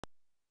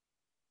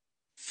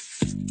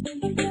A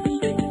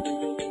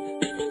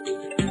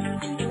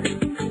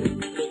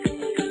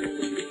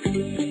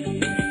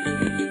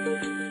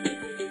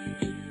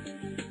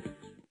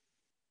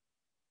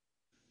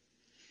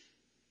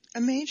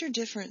major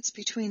difference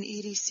between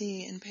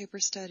EDC and paper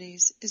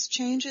studies is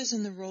changes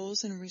in the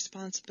roles and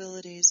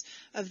responsibilities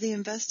of the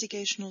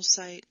investigational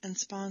site and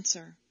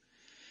sponsor.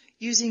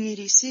 Using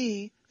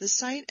EDC, the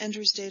site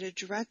enters data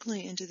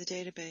directly into the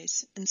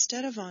database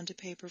instead of onto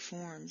paper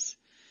forms.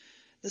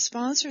 The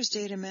sponsor's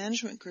data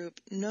management group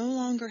no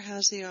longer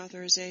has the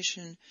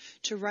authorization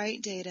to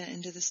write data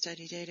into the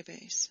study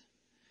database.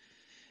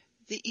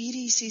 The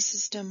EDC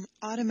system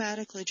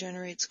automatically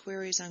generates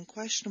queries on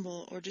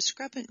questionable or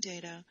discrepant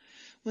data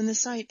when the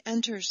site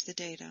enters the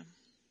data.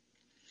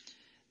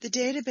 The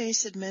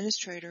database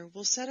administrator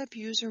will set up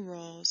user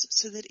roles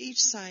so that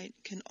each site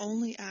can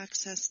only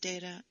access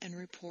data and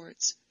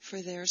reports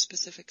for their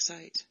specific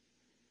site.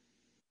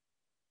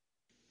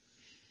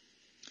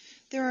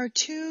 There are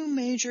two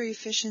major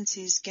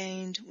efficiencies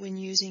gained when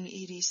using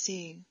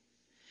EDC.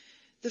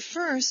 The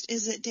first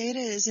is that data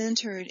is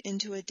entered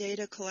into a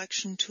data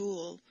collection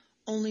tool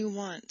only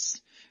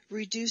once,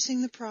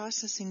 reducing the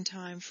processing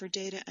time for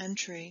data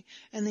entry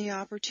and the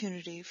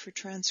opportunity for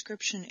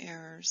transcription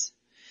errors.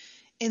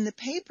 In the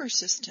paper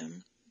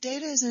system,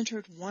 data is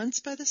entered once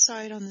by the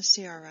site on the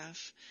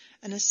CRF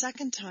and a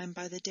second time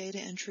by the data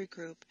entry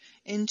group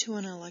into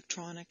an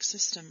electronic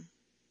system.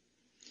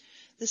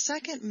 The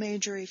second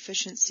major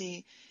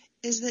efficiency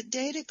is that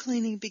data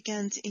cleaning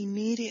begins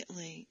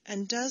immediately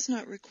and does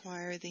not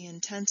require the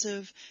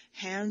intensive,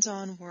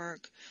 hands-on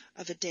work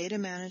of a data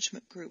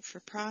management group for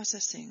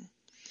processing.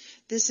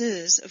 This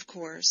is, of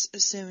course,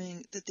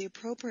 assuming that the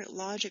appropriate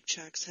logic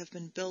checks have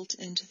been built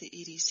into the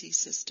EDC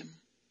system.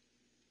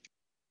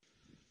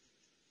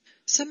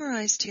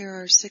 Summarized here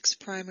are 6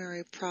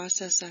 primary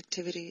process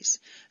activities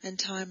and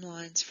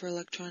timelines for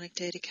electronic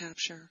data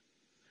capture.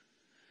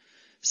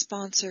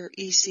 Sponsor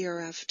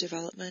eCRF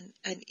development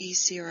and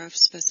eCRF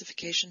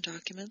specification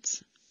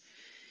documents,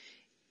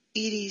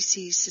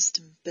 EDC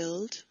system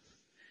build,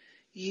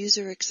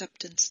 user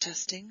acceptance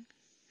testing,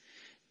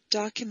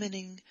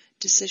 documenting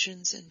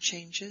decisions and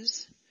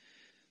changes,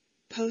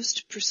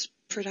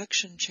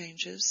 post-production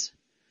changes,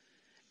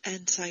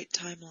 and site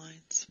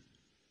timelines.